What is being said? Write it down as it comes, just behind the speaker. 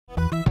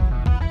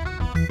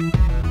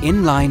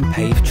InLine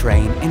Pave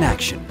train in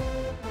action.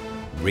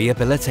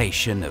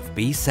 Rehabilitation of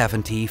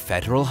B70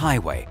 Federal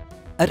Highway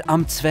at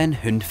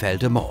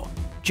Amtsvenn-Hündfelder Moor,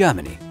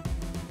 Germany.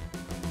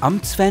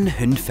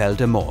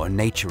 Amtsvenn-Hündfelder Moor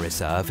Nature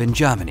Reserve in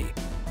Germany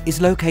is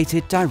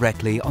located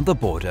directly on the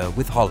border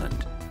with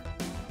Holland.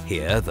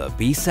 Here the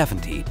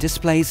B70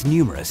 displays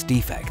numerous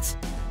defects,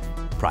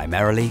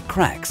 primarily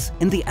cracks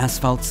in the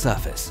asphalt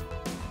surface.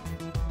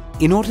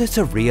 In order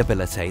to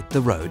rehabilitate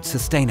the road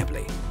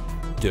sustainably,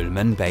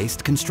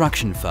 Dülmen-based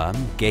construction firm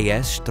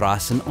GS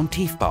Straßen- und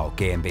Tiefbau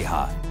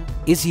GmbH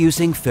is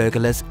using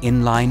Vögele's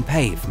InLine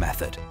Pave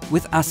method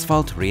with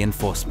asphalt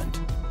reinforcement.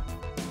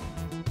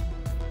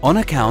 On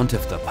account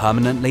of the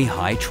permanently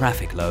high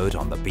traffic load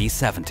on the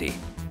B70,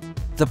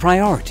 the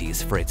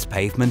priorities for its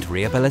pavement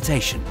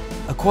rehabilitation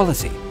are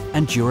quality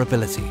and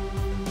durability.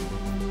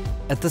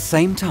 At the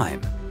same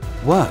time,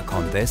 work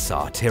on this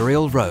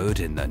arterial road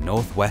in the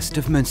northwest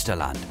of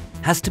Münsterland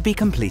has to be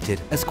completed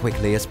as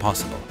quickly as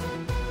possible.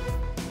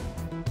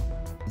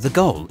 The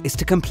goal is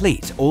to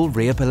complete all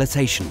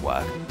rehabilitation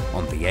work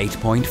on the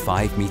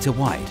 8.5 meter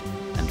wide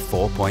and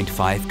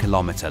 4.5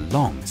 kilometer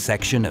long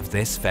section of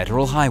this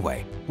federal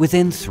highway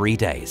within 3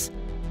 days.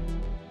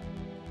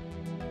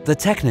 The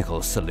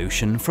technical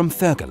solution from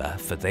Vögele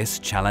for this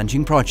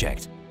challenging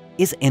project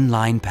is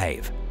InLine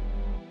Pave.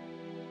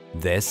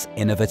 This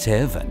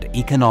innovative and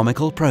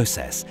economical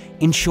process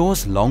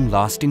ensures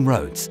long-lasting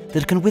roads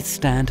that can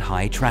withstand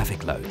high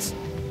traffic loads.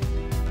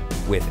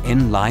 With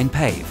InLine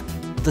Pave,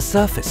 the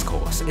surface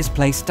course is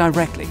placed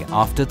directly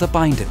after the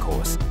binder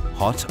course,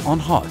 hot on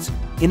hot,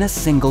 in a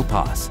single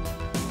pass.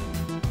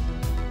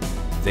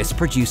 This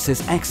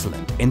produces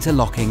excellent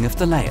interlocking of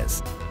the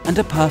layers and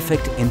a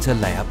perfect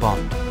interlayer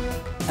bond,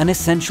 an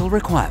essential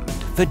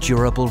requirement for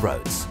durable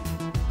roads.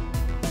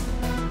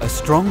 A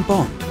strong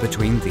bond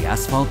between the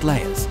asphalt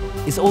layers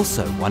is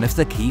also one of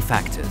the key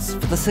factors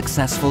for the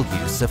successful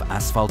use of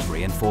asphalt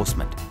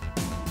reinforcement,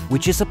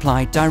 which is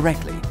applied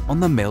directly on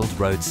the milled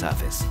road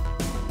surface.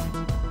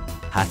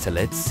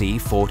 Hatalit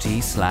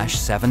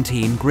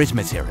C40/17 grid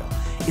material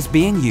is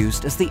being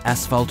used as the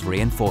asphalt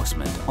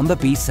reinforcement on the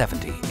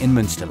B70 in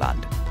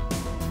Münsterland.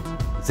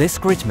 This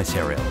grid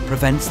material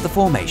prevents the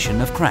formation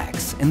of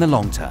cracks in the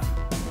long term.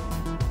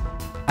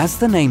 As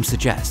the name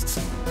suggests,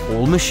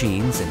 all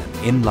machines in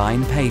an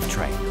InLine Pave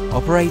train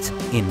operate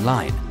in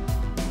line,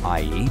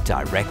 i.e.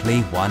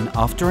 directly one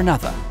after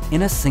another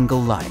in a single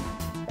line.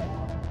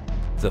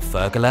 The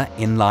Vögele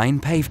InLine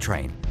Pave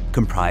train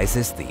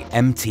comprises the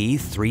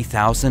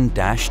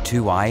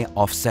MT3000-2i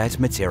offset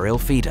material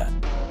feeder,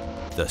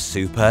 the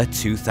Super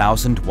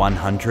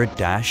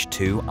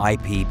 2100-2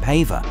 IP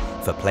paver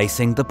for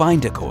placing the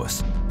binder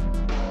course,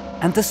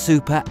 and the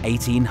Super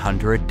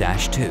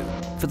 1800-2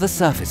 for the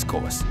surface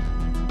course.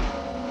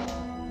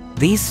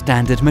 These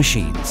standard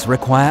machines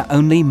require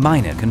only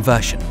minor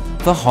conversion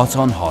for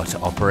hot-on-hot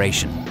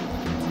operation.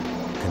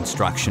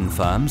 Construction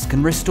firms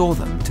can restore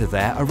them to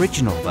their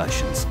original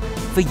versions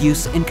for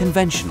use in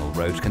conventional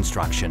road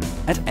construction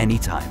at any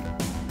time.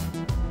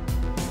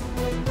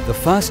 The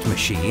first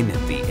machine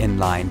in the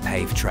InLine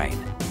Pave train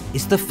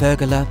is the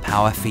Vögele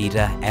Power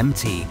Feeder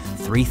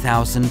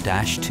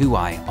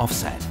MT3000-2i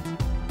offset.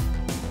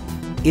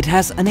 It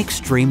has an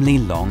extremely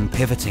long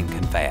pivoting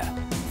conveyor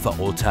for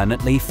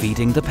alternately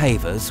feeding the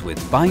pavers with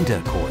binder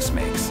course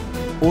mix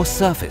or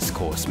surface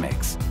course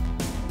mix.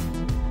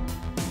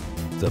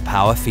 The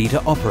power feeder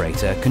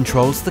operator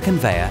controls the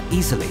conveyor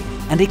easily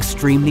and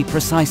extremely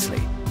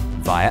precisely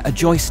via a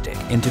joystick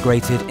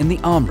integrated in the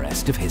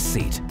armrest of his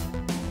seat.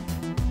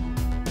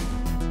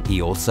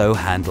 He also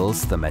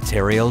handles the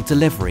material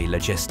delivery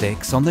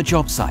logistics on the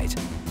job site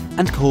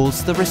and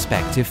calls the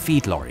respective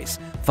feed lorries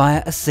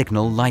via a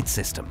signal light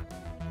system.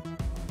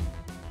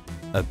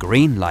 A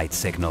green light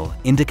signal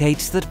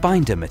indicates that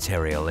binder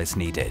material is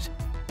needed,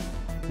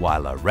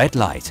 while a red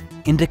light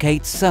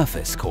indicates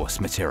surface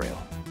course material.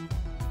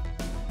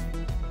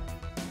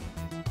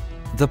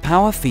 The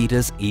power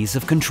feeder's ease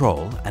of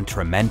control and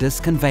tremendous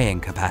conveying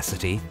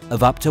capacity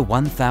of up to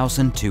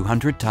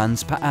 1,200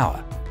 tons per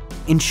hour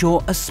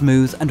ensure a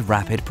smooth and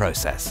rapid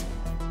process.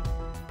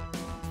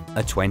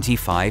 A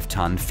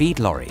 25-ton feed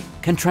lorry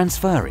can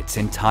transfer its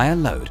entire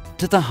load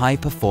to the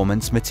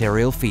high-performance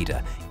material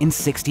feeder in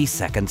 60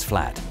 seconds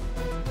flat.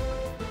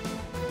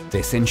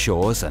 This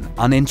ensures an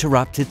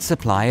uninterrupted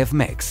supply of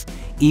mix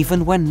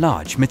even when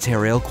large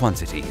material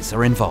quantities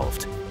are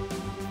involved.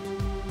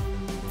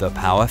 The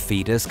power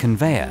feeder's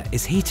conveyor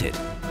is heated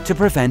to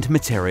prevent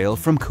material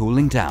from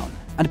cooling down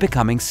and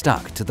becoming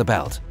stuck to the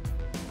belt.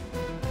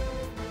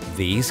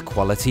 These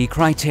quality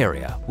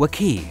criteria were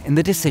key in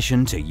the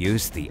decision to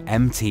use the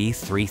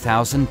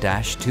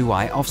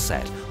MT3000-2i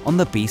offset on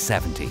the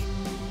B70,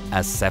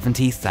 as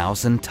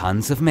 70,000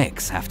 tons of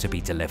mix have to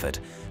be delivered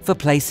for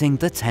placing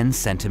the 10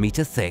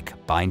 centimeter thick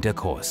binder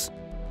course.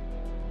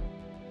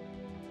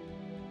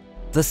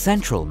 The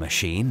central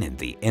machine in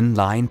the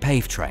InLine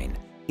Pave train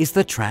is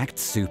the tracked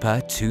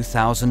Super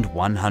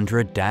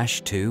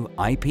 2100-2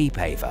 IP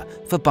paver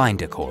for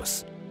binder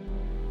course.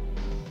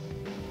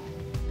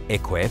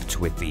 Equipped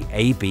with the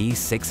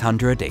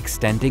AB600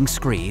 extending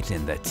screed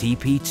in the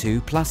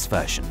TP2 Plus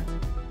version,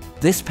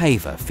 this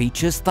paver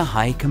features the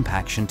high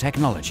compaction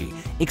technology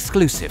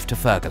exclusive to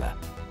Vögele,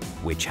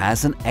 which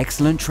has an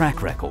excellent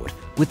track record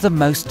with the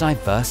most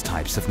diverse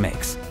types of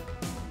mix.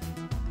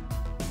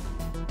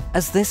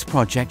 As this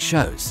project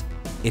shows,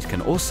 it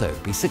can also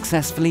be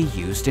successfully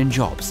used in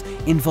jobs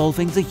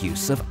involving the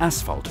use of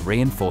asphalt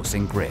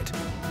reinforcing grid.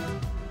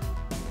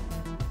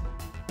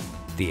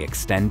 The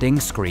extending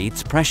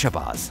screed's pressure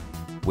bars,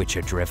 which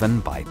are driven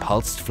by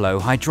pulsed flow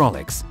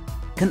hydraulics,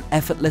 can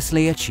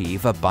effortlessly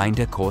achieve a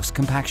binder course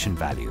compaction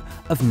value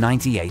of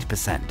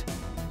 98%.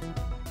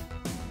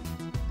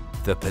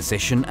 The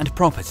position and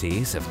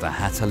properties of the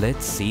Hatalit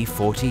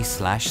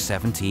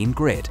C40/17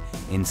 grid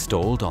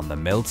installed on the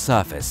milled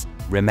surface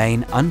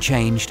remain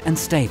unchanged and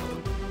stable,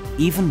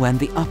 even when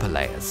the upper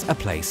layers are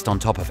placed on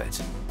top of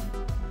it.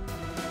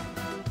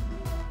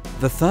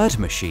 The third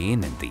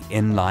machine in the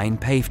InLine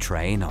Pave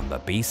train on the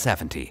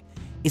B70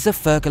 is a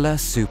Vögele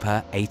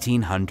Super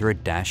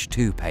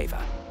 1800-2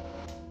 paver.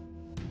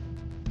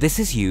 This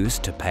is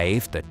used to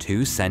pave the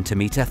 2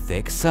 cm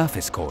thick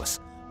surface course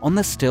on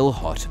the still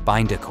hot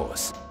binder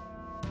course.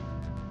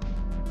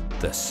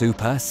 The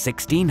Super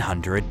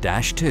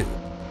 1600-2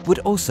 would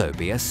also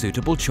be a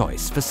suitable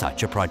choice for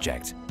such a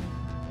project.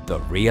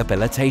 The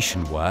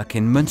rehabilitation work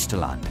in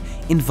Münsterland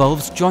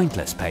involves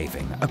jointless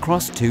paving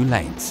across 2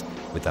 lanes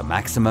with a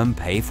maximum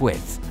pave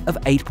width of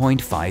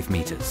 8.5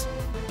 meters.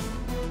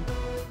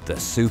 The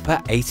Super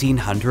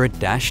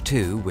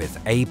 1800-2 with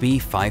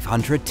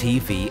AB500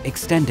 TV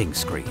extending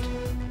screed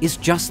is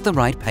just the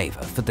right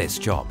paver for this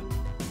job.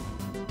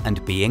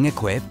 And being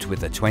equipped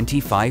with a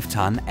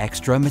 25-ton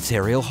extra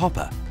material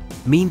hopper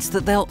means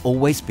that there'll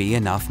always be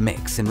enough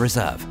mix in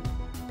reserve.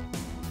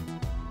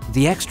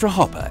 The extra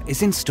hopper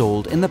is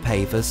installed in the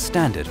paver's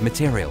standard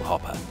material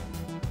hopper.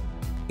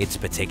 It's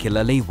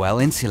particularly well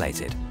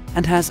insulated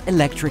and has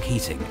electric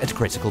heating at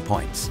critical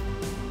points.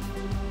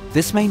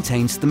 This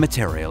maintains the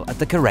material at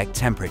the correct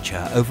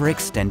temperature over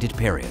extended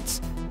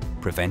periods,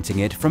 preventing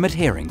it from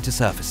adhering to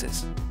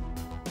surfaces.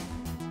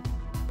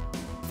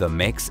 The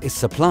mix is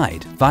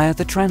supplied via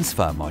the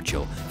transfer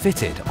module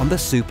fitted on the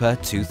Super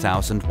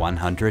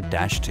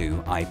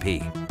 2100-2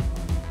 IP.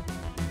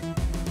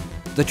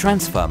 The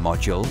transfer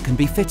module can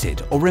be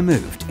fitted or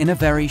removed in a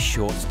very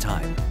short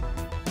time.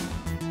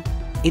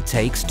 It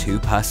takes 2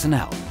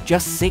 personnel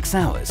just 6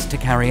 hours to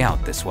carry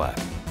out this work.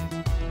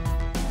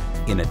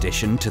 In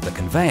addition to the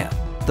conveyor,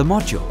 the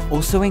module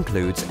also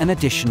includes an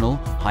additional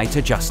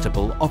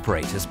height-adjustable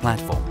operator's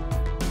platform.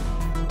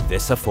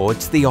 This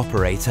affords the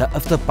operator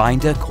of the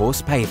binder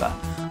course paver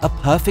a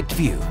perfect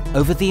view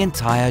over the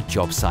entire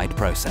job site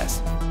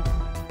process.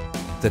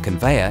 The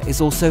conveyor is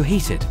also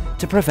heated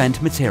to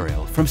prevent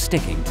material from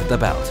sticking to the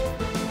belt.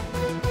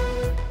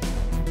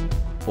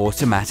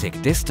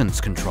 Automatic distance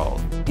control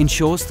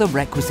ensures the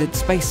requisite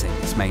spacing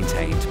is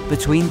maintained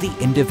between the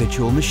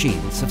individual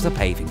machines of the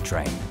paving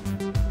train.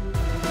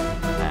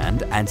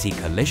 And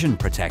anti-collision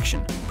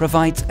protection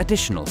provides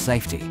additional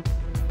safety.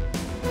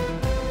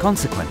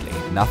 Consequently,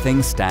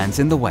 nothing stands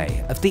in the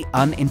way of the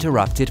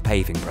uninterrupted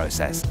paving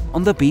process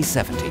on the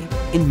B70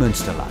 in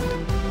Münsterland.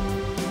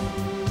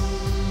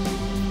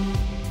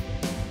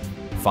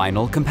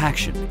 Final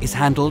compaction is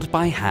handled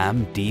by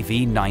Ham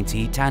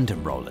DV90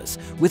 tandem rollers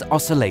with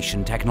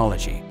oscillation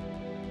technology.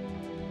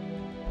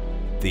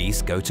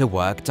 These go to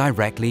work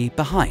directly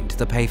behind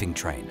the paving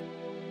train.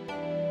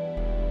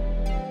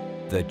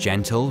 The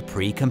gentle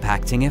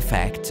pre-compacting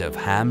effect of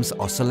Ham's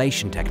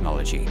oscillation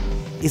technology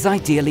is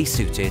ideally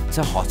suited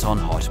to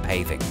hot-on-hot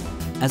paving,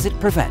 as it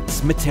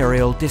prevents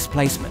material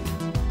displacement,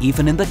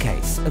 even in the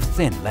case of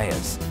thin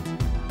layers.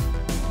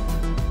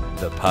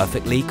 The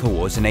perfectly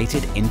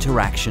coordinated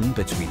interaction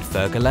between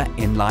Vögele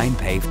InLine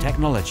Pave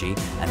technology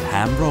and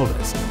Ham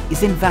rollers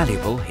is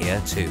invaluable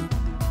here too.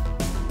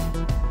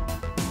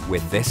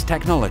 With this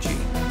technology,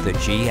 the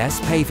GS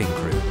paving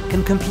crew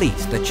can complete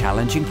the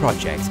challenging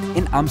project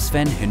in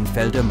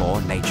Amtsvenn-Hündfelder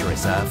Moor Nature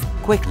Reserve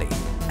quickly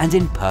and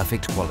in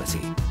perfect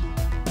quality.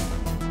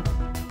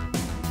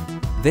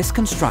 This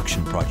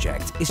construction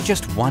project is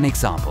just one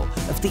example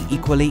of the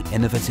equally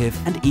innovative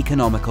and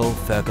economical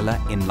Vögele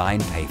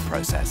InLine Pave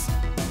process.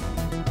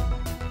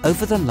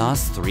 Over the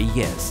last 3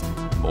 years,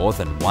 more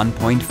than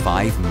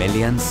 1.5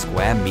 million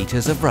square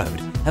meters of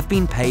road have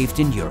been paved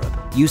in Europe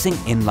using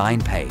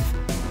InLine Pave,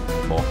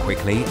 more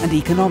quickly and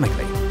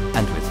economically,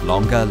 and with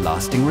longer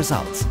lasting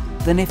results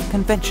than if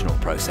conventional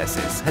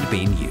processes had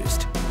been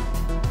used.